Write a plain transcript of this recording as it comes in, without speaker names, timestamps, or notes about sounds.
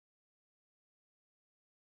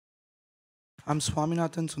I'm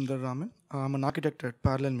Swaminathan Sundararaman. I'm an architect at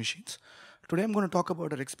Parallel Machines. Today I'm going to talk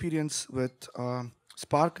about our experience with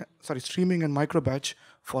streaming and microbatch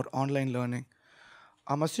for online learning.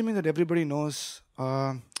 I'm assuming that everybody knows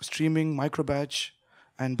streaming, microbatch,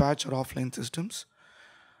 and batch or offline systems.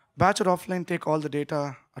 Batch or offline take all the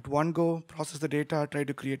data at one go, process the data, try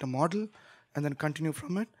to create a model, and then continue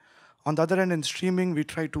from it. On the other end, in streaming, we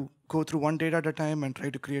try to go through one data at a time and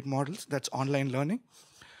try to create models. That's online learning.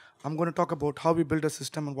 I'm going to talk about how we build a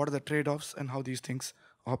system and what are the trade-offs and how these things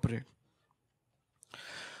operate.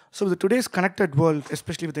 So with today's connected world,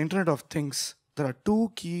 especially with the Internet of Things, there are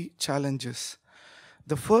two key challenges.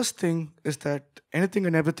 The first thing is that anything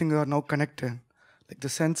and everything are now connected, like the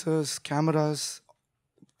sensors, cameras,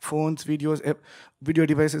 phones, video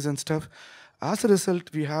devices and stuff. As a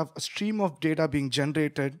result, we have a stream of data being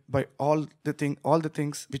generated by all the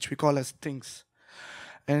things which we call as things.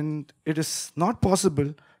 And it is not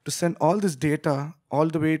possible to send all this data all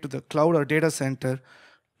the way to the cloud or data center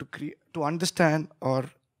to understand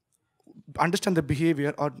the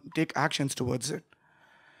behavior or take actions towards it.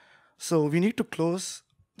 So we need to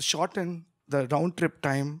shorten the round trip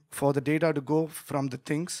time for the data to go from the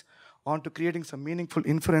things on to creating some meaningful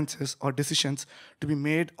inferences or decisions to be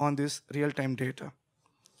made on this real-time data.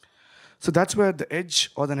 So that's where the edge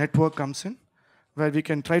or the network comes in, where we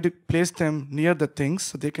can try to place them near the things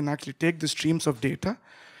so they can actually take the streams of data,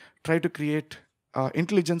 try to create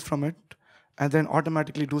intelligence from it, and then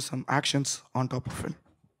automatically do some actions on top of it.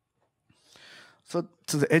 So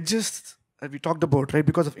the edges that we talked about, right,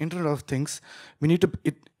 because of Internet of Things,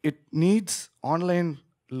 it needs online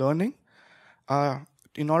learning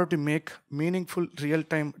in order to make meaningful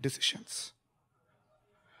real-time decisions.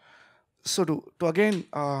 So to again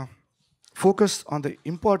focus on the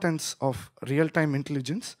importance of real-time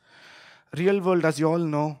intelligence, real world, as you all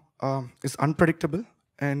know, is unpredictable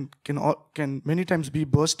and can many times be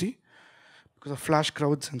bursty because of flash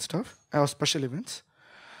crowds and stuff, or special events.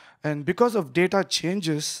 And because of data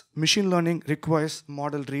changes, machine learning requires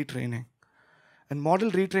model retraining. And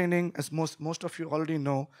model retraining, as most of you already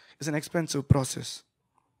know, is an expensive process.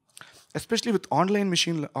 Especially with offline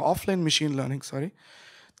machine learning,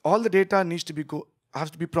 all the data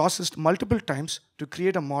has to be processed multiple times to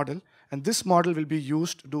create a model, and this model will be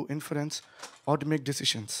used to do inference or to make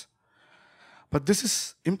decisions. But this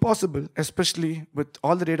is impossible, especially with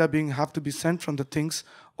all the data have to be sent from the things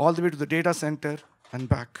all the way to the data center and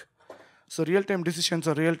back. So real-time decisions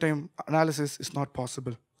or real-time analysis is not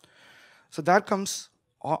possible. So there comes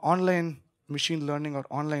online machine learning or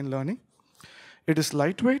online learning. It is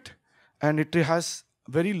lightweight and it has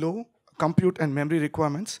very low compute and memory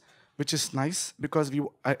requirements, which is nice because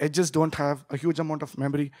edges don't have a huge amount of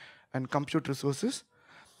memory and compute resources.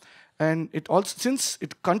 And since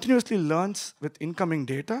it continuously learns with incoming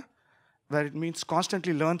data, where it means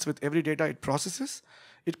constantly learns with every data it processes,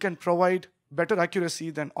 it can provide better accuracy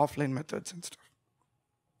than offline methods and stuff.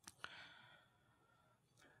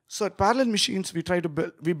 So at Parallel Machines,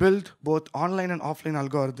 we build both online and offline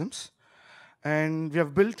algorithms. And we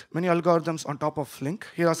have built many algorithms on top of Flink.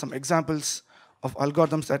 Here are some examples of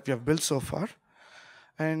algorithms that we have built so far.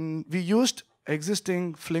 And we used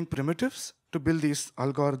existing Flink primitives to build these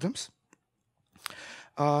algorithms.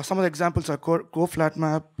 Some of the examples are go-flat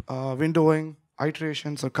map, windowing,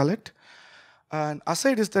 iterations, or collect. And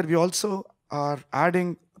aside is that we also are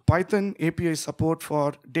adding Python API support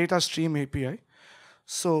for data stream API.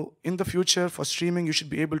 So in the future, for streaming, you should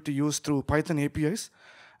be able to use through Python APIs.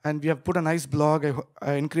 And we have put a nice blog.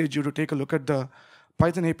 I encourage you to take a look at the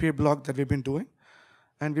Python API blog that we've been doing.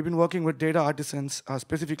 And we've been working with data artisans,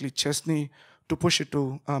 specifically Chesney, to push it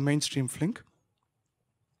to mainstream Flink.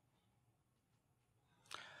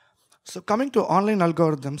 So coming to online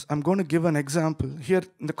algorithms, I'm going to give an example here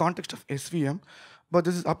in the context of SVM, but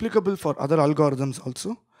this is applicable for other algorithms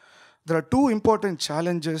also. There are two important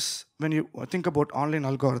challenges when you think about online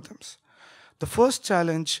algorithms. The first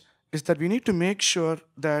challenge is that we need to make sure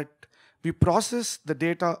that we process the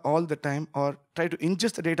data all the time or try to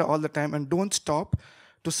ingest the data all the time and don't stop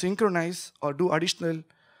to synchronize or do additional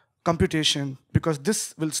computation, because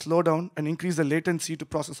this will slow down and increase the latency to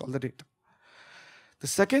process all the data. The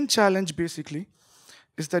second challenge basically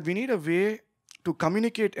is that we need a way to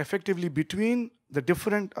communicate effectively between the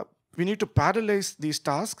different, we need to parallelize these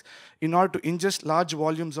tasks in order to ingest large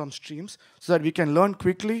volumes on streams so that we can learn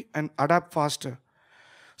quickly and adapt faster.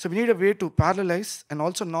 So we need a way to parallelize and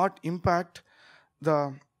also not impact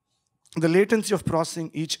the latency of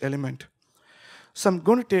processing each element. So I'm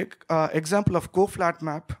going to take an example of go-flat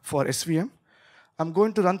map for SVM. I'm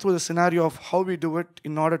going to run through the scenario of how we do it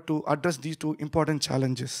in order to address these two important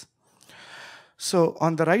challenges. So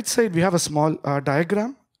on the right side, we have a small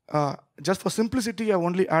diagram. Just for simplicity, I've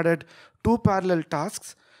only added 2 parallel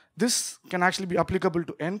tasks. This can actually be applicable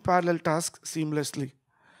to n parallel tasks seamlessly.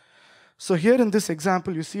 So here in this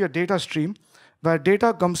example, you see a data stream where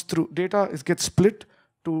data comes through, gets split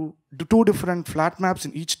to 2 different flat maps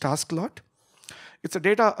in each task lot. It's a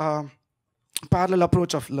data parallel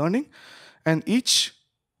approach of learning, and each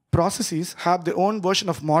processes have their own version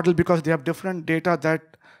of model because they have different data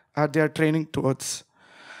that they are training towards.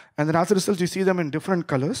 And then as a result, you see them in different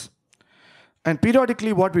colors. And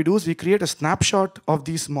periodically what we do is we create a snapshot of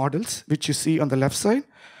these models, which you see on the left side,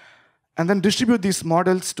 and then distribute these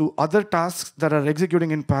models to other tasks that are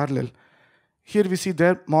executing in parallel. Here we see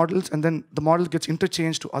their models, and then the model gets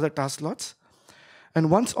interchanged to other task lots.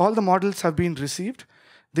 And once all the models have been received,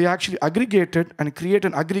 they actually aggregate it and create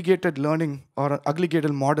an aggregated learning or an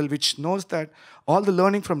aggregated model which knows that all the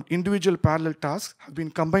learning from individual parallel tasks have been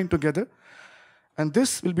combined together. And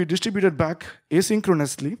this will be distributed back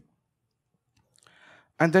asynchronously.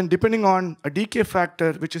 And then depending on a decay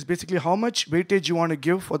factor, which is basically how much weightage you want to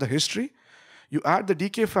give for the history, you add the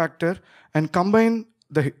decay factor and combine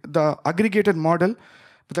the aggregated model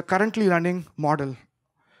with the currently running model.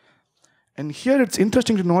 And here it's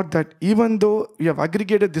interesting to note that even though you have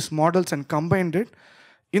aggregated these models and combined it,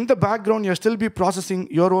 in the background you'll still be processing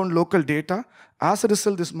your own local data. As a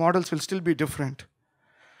result, these models will still be different.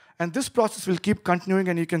 And this process will keep continuing,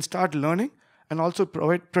 and you can start learning and also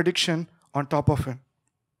provide prediction on top of it.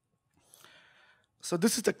 So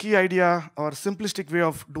this is the key idea or simplistic way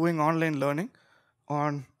of doing online learning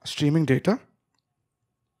on streaming data.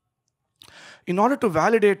 In order to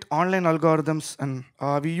validate online algorithms, and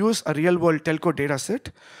we use a real-world telco data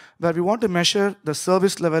set where we want to measure the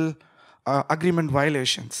service level agreement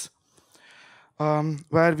violations.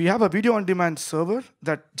 Where we have a video-on-demand server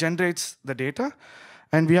that generates the data,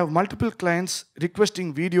 and we have multiple clients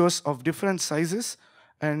requesting videos of different sizes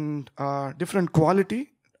and different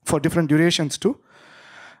quality for different durations too.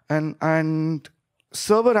 And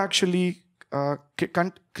server actually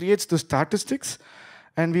creates the statistics,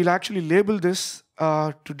 and we'll actually label this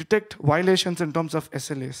to detect violations in terms of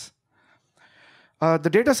SLAs. The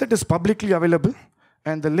dataset is publicly available,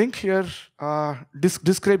 and the link here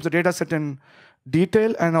describes the dataset in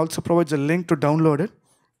detail and also provides a link to download it.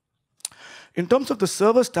 In terms of the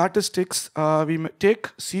server statistics, we take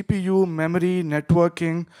CPU, memory,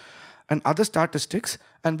 networking, and other statistics,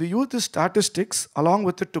 and we use these statistics along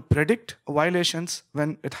with it to predict violations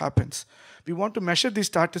when it happens. We want to measure these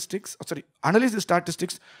statistics, analyze the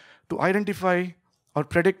statistics to identify or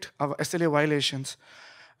predict our SLA violations.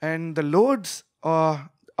 And the loads or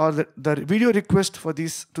the video request for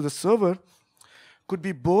these to the server could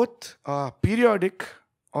be both periodic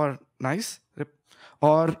or nice,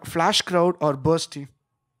 or flash crowd or bursty.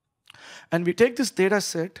 And we take this data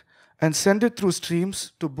set and send it through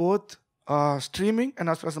streams to both streaming and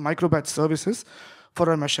as well as the microbatch services for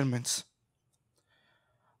our measurements.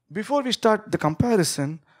 Before we start the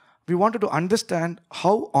comparison, we wanted to understand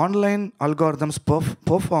how online algorithms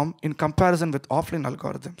perform in comparison with offline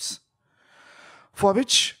algorithms, for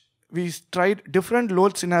which we tried different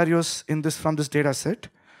load scenarios from this data set,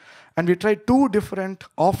 and we tried 2 different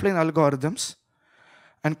offline algorithms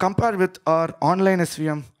and compared with our online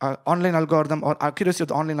SVM, online algorithm, or accuracy of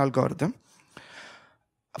the online algorithm.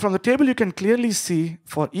 From the table, you can clearly see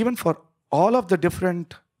even for all of the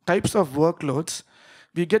different types of workloads,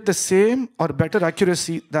 we get the same or better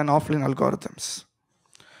accuracy than offline algorithms.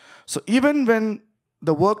 So even when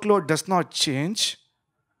the workload does not change,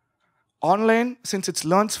 online, since it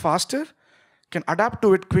learns faster, can adapt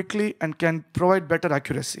to it quickly and can provide better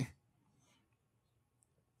accuracy.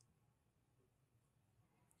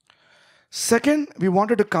 Second, we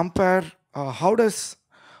wanted to compare how does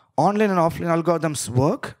online and offline algorithms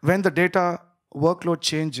work when the data workload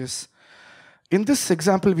changes. In this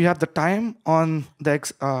example, we have the time on the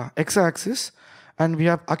x-axis, and we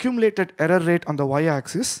have accumulated error rate on the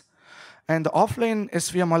y-axis, and the offline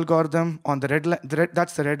SVM algorithm on the red line,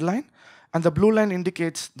 that's the red line, and the blue line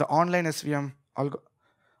indicates the online SVM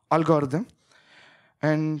algorithm.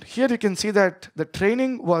 And here you can see that the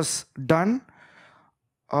training was done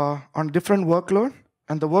on different workload,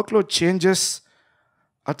 and the workload changes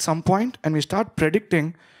at some point, and we start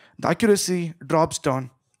predicting, the accuracy drops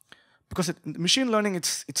down. Because machine learning,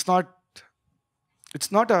 it's not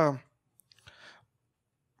a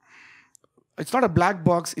black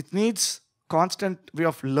box. It needs constant way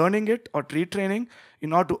of learning it or retraining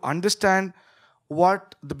in order to understand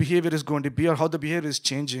what the behavior is going to be or how the behavior is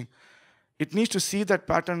changing. It needs to see that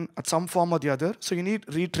pattern at some form or the other, so you need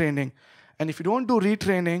retraining. And if you don't do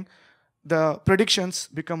retraining, the predictions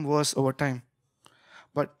become worse over time.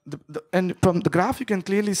 But and from the graph, you can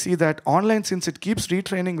clearly see that online, since it keeps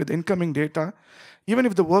retraining with incoming data, even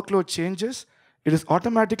if the workload changes, it is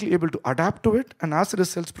automatically able to adapt to it, and as a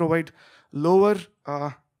result, provide lower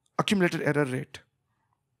accumulated error rate,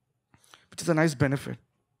 which is a nice benefit.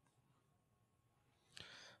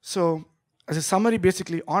 So, as a summary,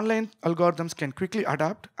 basically, online algorithms can quickly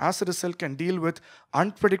adapt, as a result, can deal with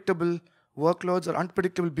unpredictable workloads or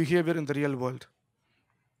unpredictable behavior in the real world.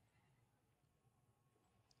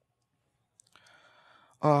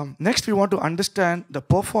 Next, we want to understand the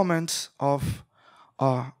performance of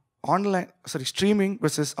streaming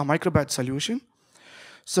versus a microbatch solution.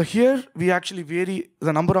 So here we actually vary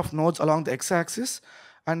the number of nodes along the x-axis,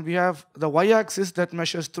 and we have the y-axis that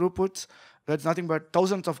measures throughputs. That's nothing but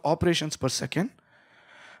thousands of operations per second.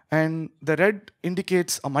 And the red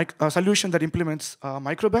indicates a solution that implements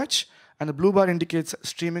microbatch, and the blue bar indicates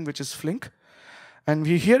streaming, which is Flink. And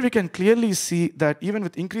here we can clearly see that even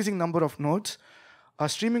with increasing number of nodes, a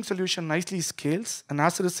streaming solution nicely scales, and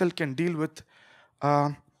as a result can deal with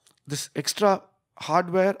this extra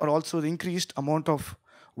hardware or also the increased amount of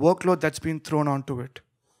workload that's been thrown onto it.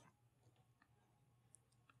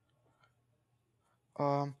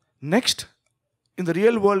 Next, in the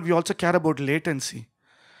real world, we also care about latency.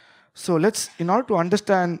 So in order to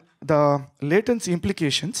understand the latency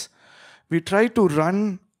implications, we try to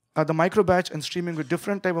run the microbatch and streaming with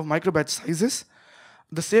different type of microbatch sizes.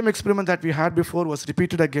 The same experiment that we had before was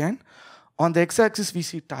repeated again. On the x-axis, we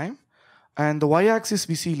see time, and the y-axis,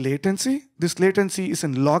 we see latency. This latency is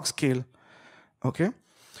in log scale, okay?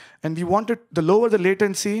 And we want the lower the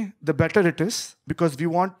latency, the better it is, because we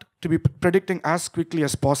want to be predicting as quickly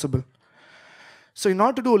as possible. So in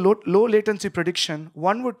order to do a low latency prediction,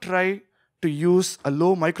 one would try to use a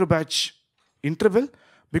low microbatch interval,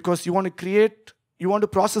 because you want to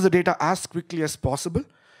process the data as quickly as possible.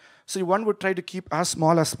 So one would try to keep as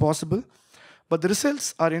small as possible. But the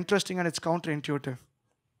results are interesting, and it's counterintuitive.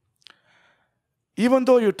 Even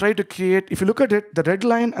though you try to create, if you look at it, the red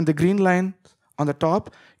line and the green line on the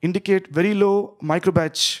top indicate very low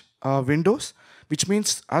microbatch windows, which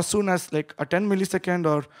means as soon as like a 10 millisecond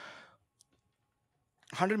or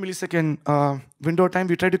 100 millisecond window time,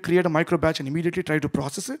 we try to create a microbatch and immediately try to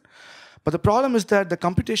process it. But the problem is that the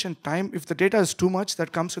computation time, if the data is too much,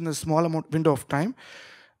 that comes in a small window of time,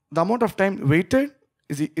 the amount of time waited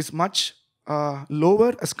is much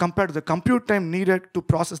lower as compared to the compute time needed to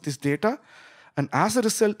process this data. And as a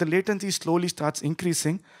result, the latency slowly starts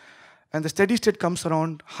increasing, and the steady state comes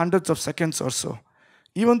around hundreds of seconds or so.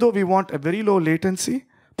 Even though we want a very low latency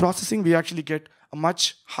processing, we actually get a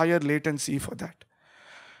much higher latency for that.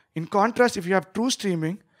 In contrast, if you have true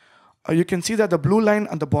streaming, you can see that the blue line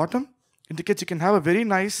on the bottom indicates you can have a very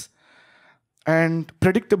nice and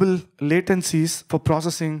predictable latencies for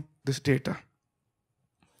processing this data.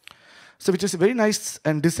 So which is a very nice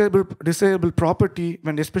and desirable property,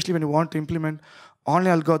 especially when you want to implement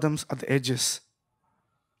online algorithms at the edges.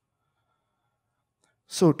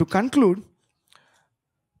 So to conclude,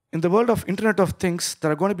 in the world of Internet of Things,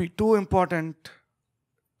 there are going to be two important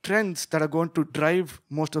trends that are going to drive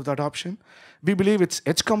most of the adoption. We believe it's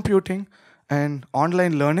edge computing and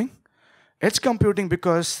online learning. Edge computing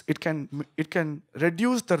because it can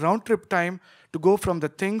reduce the round trip time to go from the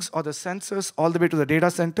things or the sensors all the way to the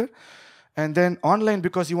data center. And then online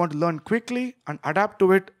because you want to learn quickly and adapt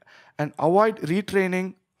to it and avoid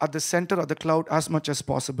retraining at the center of the cloud as much as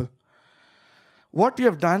possible. What we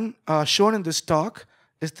have done, shown in this talk,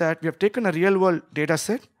 is that we have taken a real-world data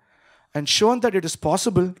set and shown that it is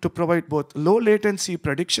possible to provide both low latency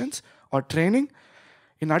predictions or training.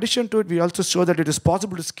 In addition to it, we also show that it is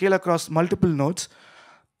possible to scale across multiple nodes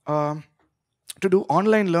to do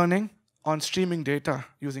online learning on streaming data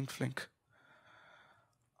using Flink.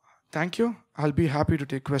 Thank you. I'll be happy to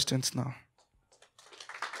take questions now.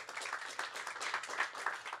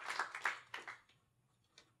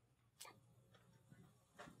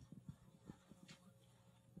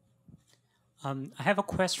 I have a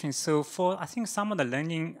question. So I think some of the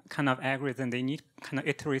learning kind of algorithm, they need kind of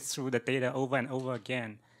iterate through the data over and over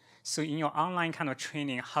again. So in your online kind of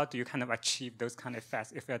training, how do you kind of achieve those kind of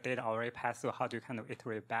effects? If your data already passed through, how do you kind of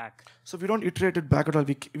iterate back? So we don't iterate it back at all.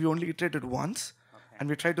 We only iterate it once, okay. And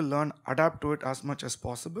we try to adapt to it as much as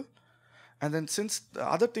possible. And then since the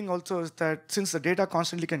other thing also is that since the data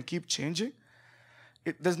constantly can keep changing,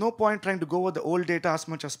 there's no point trying to go over the old data as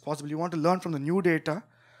much as possible. You want to learn from the new data,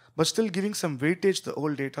 but still giving some weightage to the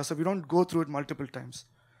old data, so we don't go through it multiple times.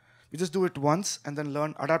 We just do it once and then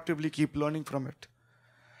adaptively keep learning from it.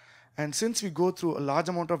 And since we go through a large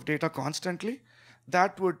amount of data constantly,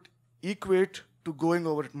 that would equate to going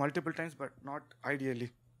over it multiple times, but not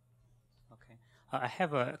ideally. Okay. I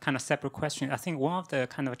have a kind of separate question. I think one of the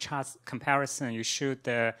kind of charts comparison you showed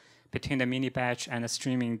between the mini batch and the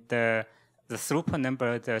streaming, the throughput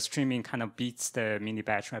number, the streaming kind of beats the mini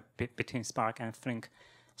batch, right, between Spark and Flink.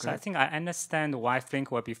 So I think I understand why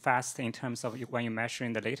Flink will be fast in terms of when you're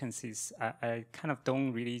measuring the latencies. I kind of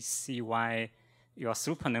don't really see why your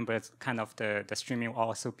throughput numbers, kind of the streaming will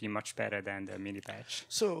also be much better than the mini batch.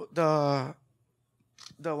 So the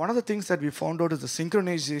one of the things that we found out is the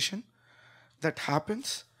synchronization that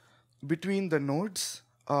happens between the nodes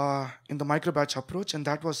in the micro batch approach, and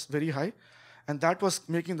that was very high, and that was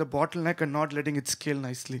making the bottleneck and not letting it scale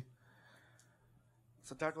nicely.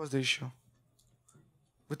 So that was the issue.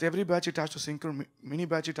 With every batch it has to synchronize, mini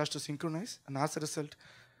batch it has to synchronize, and as a result,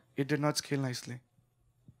 it did not scale nicely.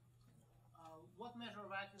 What measure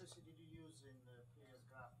of accuracy did you use in the previous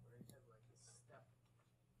graph where you had like this step?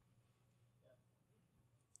 Yeah.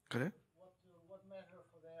 Correct? What measure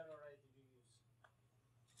for the error rate did you use?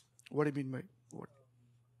 What do you mean by what?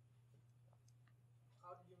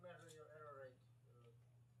 How did you measure your error rate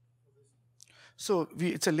for this? So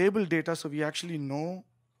it's a label data, so we actually know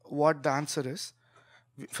what the answer is.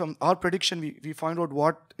 From our prediction, we find out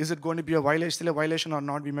what is it going to be a violation, still a violation or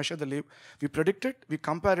not. We measure the label, we predict it, we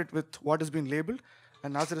compare it with what has been labeled,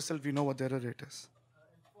 and as a result, we know what the error rate is.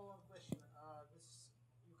 And follow-on question: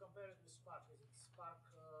 you compare it with Spark. Is it Spark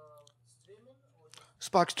streaming or just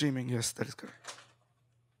Spark streaming? Yes, that is correct.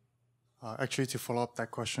 Actually, to follow up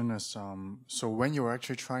that question is, so when you're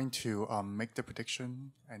actually trying to make the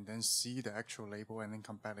prediction and then see the actual label and then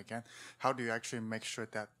compare it again, how do you actually make sure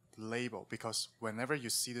that label, because whenever you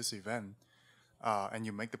see this event and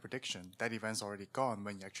you make the prediction, that event's already gone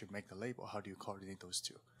when you actually make the label. How do you coordinate those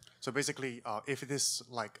two? So basically, if it is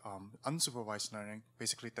like unsupervised learning,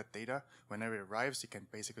 basically that data, whenever it arrives, you can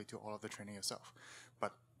basically do all of the training yourself.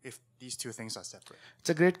 But if these two things are separate. It's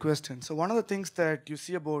a great question. So one of the things that you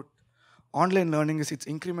see about online learning is it's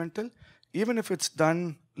incremental. Even if it's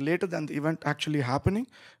done later than the event actually happening,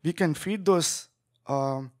 we can feed those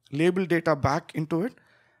label data back into it,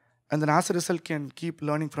 and then as a result can keep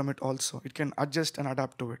learning from it also. It can adjust and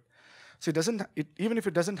adapt to it. So even if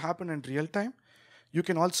it doesn't happen in real time, you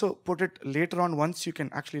can also put it later on once you can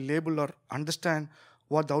actually label or understand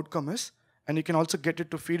what the outcome is, and you can also get it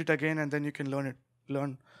to feed it again, and then you can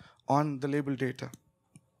learn on the label data.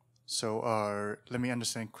 So let me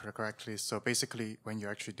understand correctly. So basically, when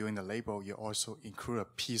you're actually doing the label, you also include a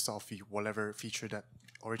piece of whatever feature that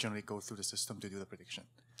originally goes through the system to do the prediction.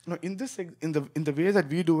 No, in the way that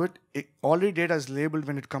we do it, already data is labeled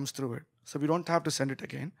when it comes through it, so we don't have to send it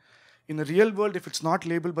again. In the real world, if it's not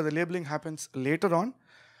labeled, but the labeling happens later on,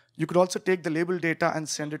 you could also take the label data and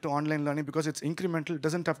send it to online learning because it's incremental. It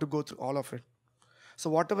doesn't have to go through all of it. So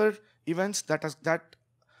whatever events that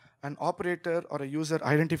an operator or a user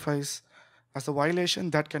identifies as a violation,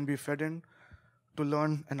 that can be fed in to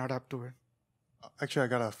learn and adapt to it. Actually, I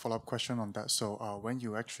got a follow-up question on that. So when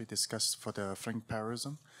you actually discussed for the Flink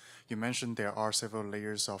parallelism, you mentioned there are several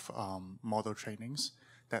layers of model trainings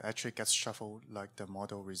that actually gets shuffled like the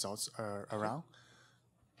model results around.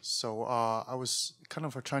 So I was kind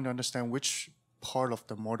of trying to understand which part of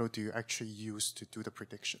the model do you actually use to do the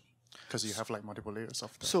prediction? Because you have like multiple layers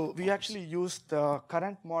of that. So we actually use the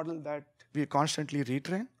current model that we constantly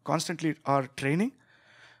are training,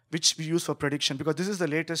 which we use for prediction, because this is the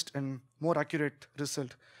latest and more accurate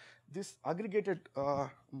result. These aggregated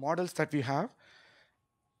models that we have,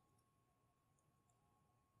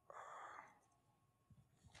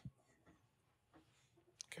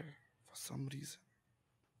 okay, for some reason.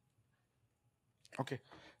 Okay,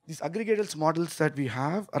 these aggregated models that we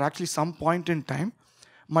have are actually some point in time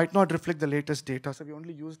might not reflect the latest data. So we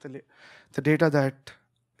only use the data that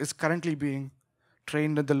is currently being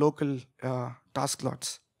trained in the local task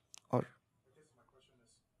lots. Or My question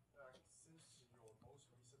is, since your most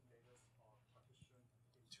recent data are partitioned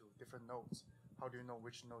into different nodes, how do you know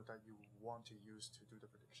which node that you want to use to do the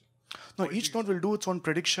prediction? no, each node will do its own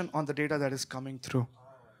prediction on the data that is coming through.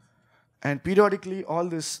 And periodically, all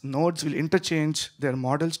these nodes will interchange their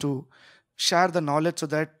models to share the knowledge so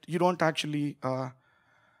that you don't actually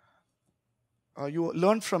you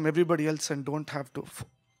learn from everybody else and don't have to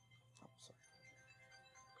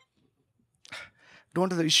don't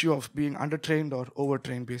have the issue of being undertrained or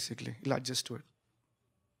overtrained. Basically, you'll adjust to it.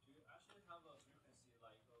 Do you actually have a frequency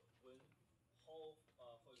like when whole,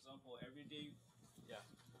 for example, every day? Yeah.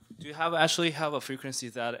 Do you actually have a frequency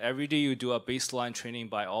that every day you do a baseline training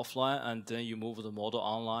by offline and then you move the model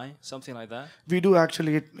online, something like that? We do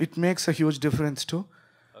actually. It makes a huge difference too.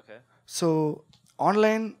 Okay. So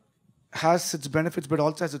online has its benefits, but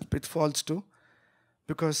also has its pitfalls too,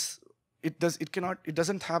 because it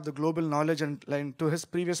doesn't have the global knowledge, and like, to his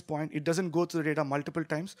previous point, it doesn't go through the data multiple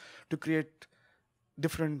times to create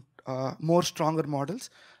different, more stronger models.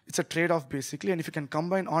 It's a trade-off basically, and if you can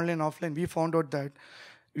combine online and offline, we found out that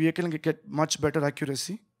we can get much better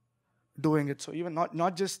accuracy doing it. So even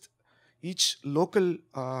not just each local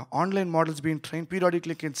online models being trained,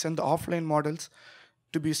 periodically can send the offline models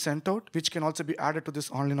to be sent out, which can also be added to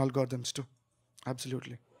this online algorithms too.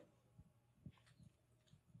 Absolutely.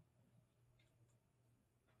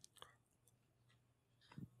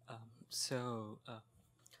 So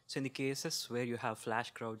in the cases where you have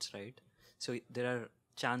flash crowds, right? So there are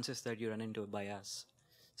chances that you run into a bias.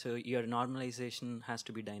 So your normalization has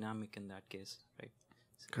to be dynamic in that case, right?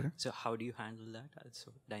 Correct. So how do you handle that?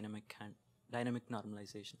 So dynamic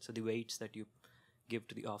normalization. So the weights that you give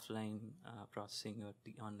to the offline processing or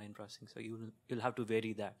the online processing. So you'll have to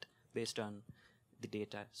vary that based on the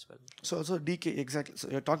data as well. So also decay, exactly. So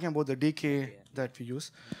you're talking about the decay that we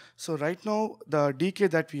use. So right now, the decay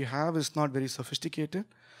that we have is not very sophisticated.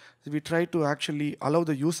 So we try to actually allow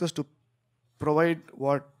the users to provide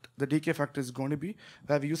what the decay factor is going to be,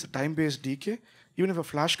 where we use a time-based decay. Even if a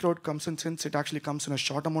flash crowd comes in, since it actually comes in a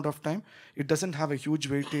short amount of time, it doesn't have a huge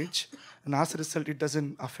weightage. And as a result, it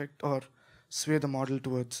doesn't affect or sway the model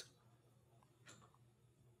towards.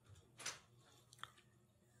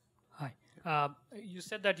 Hi. You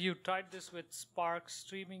said that you tried this with Spark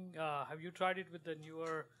streaming. Have you tried it with the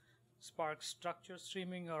newer Spark structure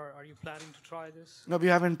streaming, or are you planning to try this? No, we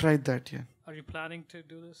haven't tried that yet. Are you planning to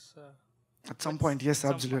do this? At some point, yes,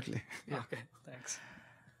 absolutely. Yeah. Okay, thanks.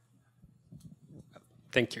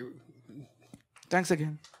 Thank you. Thanks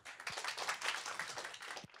again.